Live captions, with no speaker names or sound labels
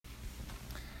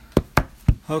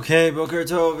Okay, Boker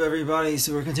Tov, everybody.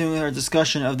 So we're continuing our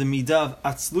discussion of the Middah of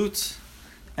Atzlut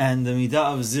and the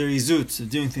Middah of Zerizut, of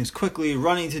doing things quickly,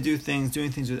 running to do things,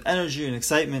 doing things with energy and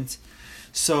excitement.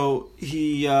 So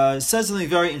he says something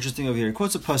very interesting over here. He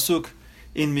quotes a pasuk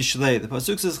in Mishlei. The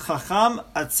pasuk says, Chacham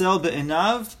atzel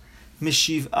be'enav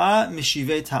mishiv'a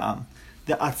mishivei ta'am.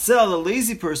 The atzel, the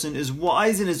lazy person, is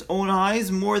wise in his own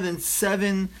eyes more than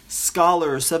 7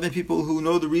 scholars, 7 people who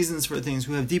know the reasons for things,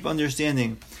 who have deep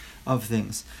understanding of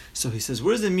things. So he says,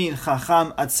 what does it mean,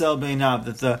 Chacham atzel be'enav,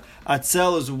 that the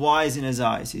atzel is wise in his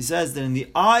eyes? He says that in the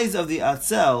eyes of the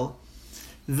atzel,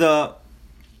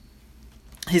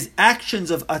 his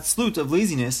actions of atzlut, of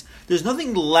laziness, there's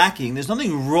nothing lacking, there's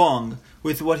nothing wrong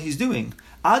with what he's doing.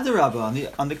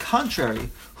 Adarabba, on the contrary,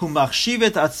 hu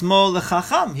machshivet atzmo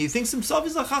lechacham. He thinks himself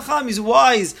is a chacham. He's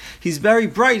wise. He's very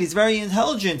bright. He's very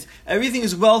intelligent. Everything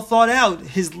is well thought out.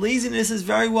 His laziness is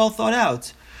very well thought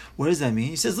out. What does that mean?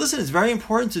 He says, listen, it's very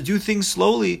important to do things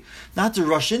slowly, not to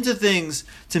rush into things,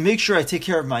 to make sure I take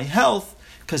care of my health,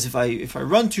 because if I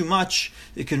run too much,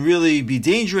 it can really be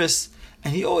dangerous.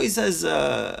 And he always has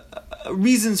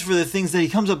reasons for the things that he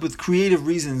comes up with, creative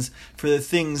reasons for the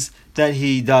things that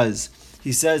he does.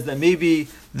 He says that maybe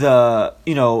I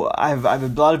have a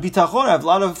lot of bitachon, I have a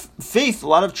lot of faith, a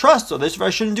lot of trust, so therefore I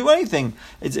shouldn't do anything.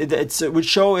 It would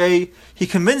show he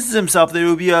convinces himself that it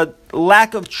would be a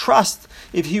lack of trust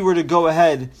if he were to go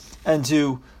ahead and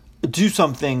to do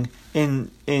something in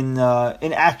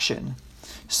action.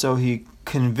 So he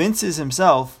convinces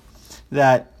himself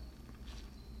that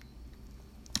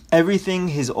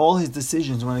all his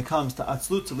decisions when it comes to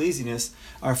atzlut, to laziness,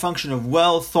 are a function of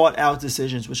well thought out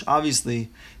decisions, which obviously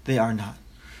they are not.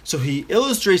 So he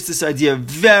illustrates this idea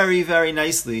very, very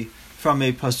nicely from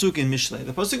a pasuk in Mishlei.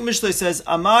 The pasuk in Mishlei says,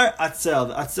 Amar atzel.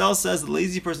 The atzel says, the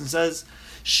lazy person says,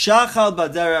 Shachal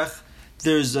baderech.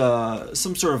 There's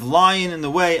some sort of lion in the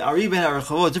way. Ari ben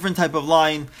harachavot, a different type of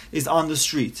lion, is on the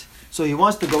street. So he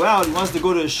wants to go out, he wants to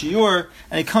go to a shiur,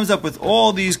 and he comes up with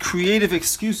all these creative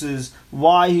excuses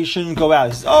why he shouldn't go out.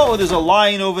 He says, there's a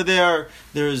lion over there,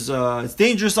 it's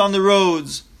dangerous on the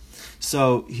roads.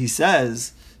 So he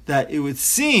says that it would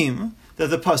seem that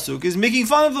the pasuk is making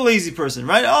fun of the lazy person,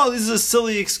 right? These are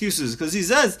silly excuses, because he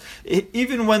says,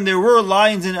 even when there were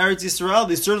lions in Eretz Yisrael,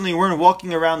 they certainly weren't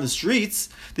walking around the streets,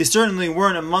 they certainly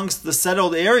weren't amongst the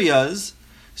settled areas.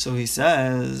 So he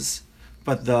says,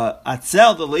 but the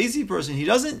atzel, the lazy person,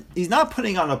 he's not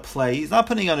putting on a play, he's not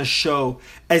putting on a show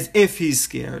as if he's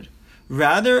scared.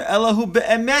 Rather, elahu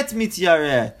be'emet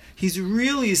mityareh, he's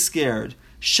really scared.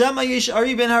 Shema yesh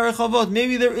ari ben harachavot,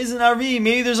 maybe there is an ari,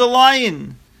 maybe there's a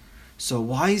lion. So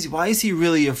why is he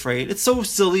really afraid? It's so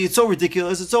silly, it's so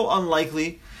ridiculous, it's so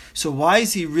unlikely. So why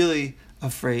is he really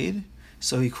afraid?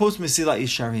 So he quotes Mesilat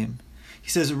Yesharim. He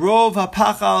says, Rov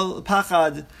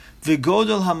ha'pachad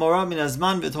v'godol hamora min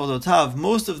azman v'toldotav.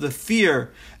 Most of the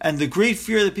fear and the great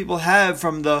fear that people have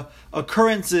from the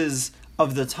occurrences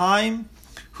of the time,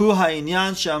 hu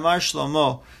ha'inyan she'amar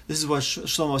Shlomo. This is what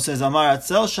Shlomo says, Amar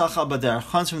atzel shachal bader,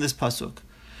 comes from this pasuk.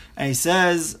 And he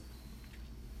says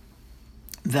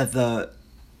that the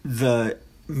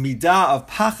midah of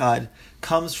pachad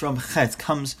comes from chet,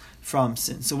 comes from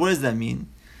sin. So what does that mean?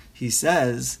 He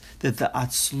says that the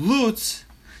atzlut,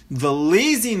 the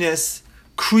laziness,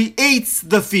 creates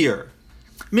the fear.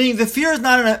 Meaning the fear is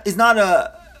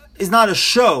not a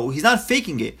show. He's not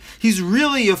faking it. He's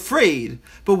really afraid.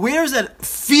 But where does that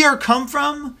fear come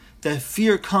from? That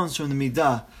fear comes from the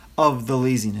midah of the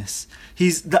laziness.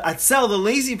 He's the atzel, the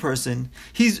lazy person.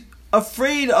 He's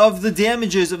afraid of the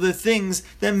damages of the things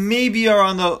that maybe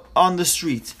are on the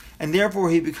street, and therefore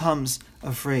he becomes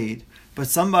afraid. But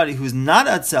somebody who's not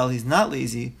atzel, he's not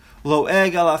lazy,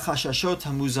 lo'eg ala chashashot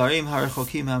hamuzarim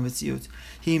harachokim ha'metziut.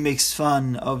 He makes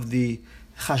fun of the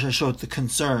chashashot, the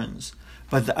concerns.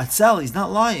 But the atzel, he's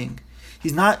not lying.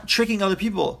 He's not tricking other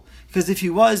people. Because if he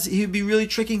was, he would be really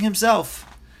tricking himself.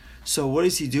 So what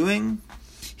is he doing?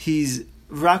 He's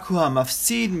raku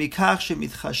ha'mafsid mikach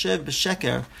shemitchashev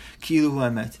b'sheker kilu hu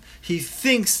emet. He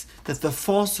thinks that the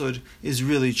falsehood is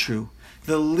really true.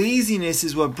 The laziness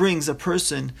is what brings a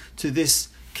person to this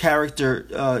character,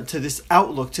 to this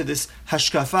outlook, to this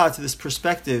hashkafa, to this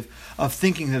perspective of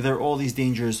thinking that there are all these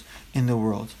dangers in the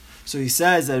world. So he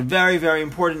says that a very, very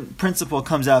important principle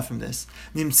comes out from this.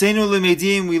 Nimtzenu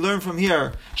lemedim, we learn from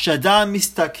here, Shadam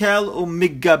mistakel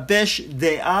u'migabesh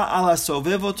de'a al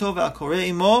hasovev oto ve'akoreh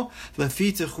imo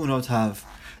lefi techunotav.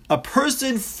 A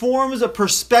person forms a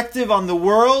perspective on the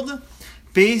world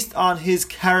based on his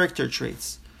character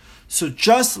traits. So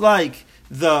just like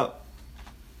for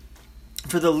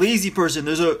the lazy person,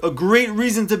 there's a great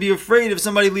reason to be afraid if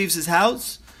somebody leaves his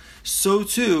house, so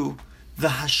too the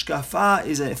hashkafa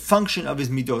is a function of his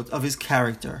midot, of his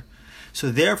character. So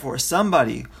therefore,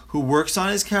 somebody who works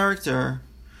on his character,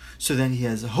 so then he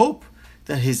has hope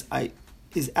that his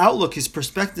outlook, his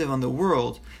perspective on the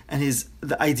world, and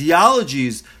the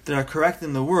ideologies that are correct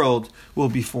in the world will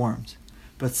be formed.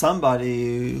 But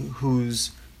somebody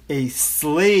who's a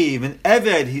slave, an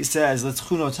eved, he says,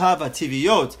 l'tchunotav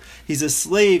hativiyot, he's a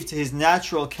slave to his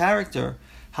natural character.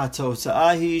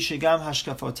 Hatotzahi shegam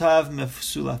hashkafotav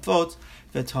mefsulafot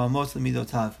v'tohamot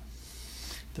lemidotav.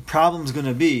 The problem is going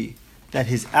to be that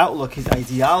his outlook, his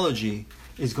ideology,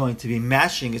 is going to be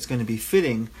matching, it's going to be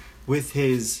fitting with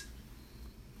his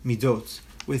midot,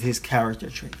 with his character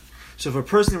trait. So if a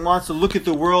person wants to look at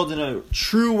the world in a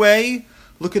true way,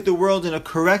 look at the world in a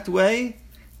correct way,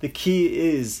 the key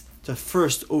is to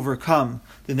first overcome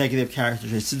the negative character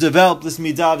traits. To develop this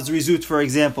Middah of Zerizut, for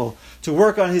example. To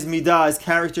work on his Middah, his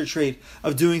character trait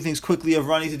of doing things quickly, of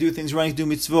running to do things, running to do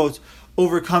mitzvot,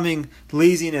 overcoming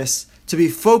laziness, to be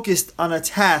focused on a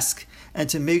task, and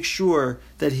to make sure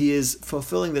that he is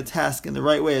fulfilling the task in the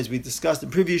right way, as we discussed in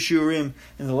previous shiurim,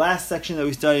 in the last section that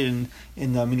we studied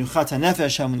in Minuchat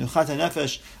HaNefesh, how Minuchat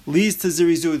HaNefesh leads to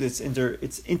Zerizut.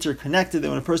 It's interconnected, that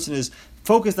when a person is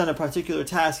focused on a particular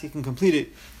task, he can complete it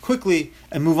quickly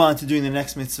and move on to doing the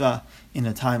next mitzvah in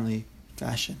a timely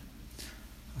fashion.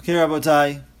 Okay,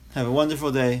 Rabotai, have a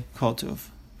wonderful day. Kol Tov.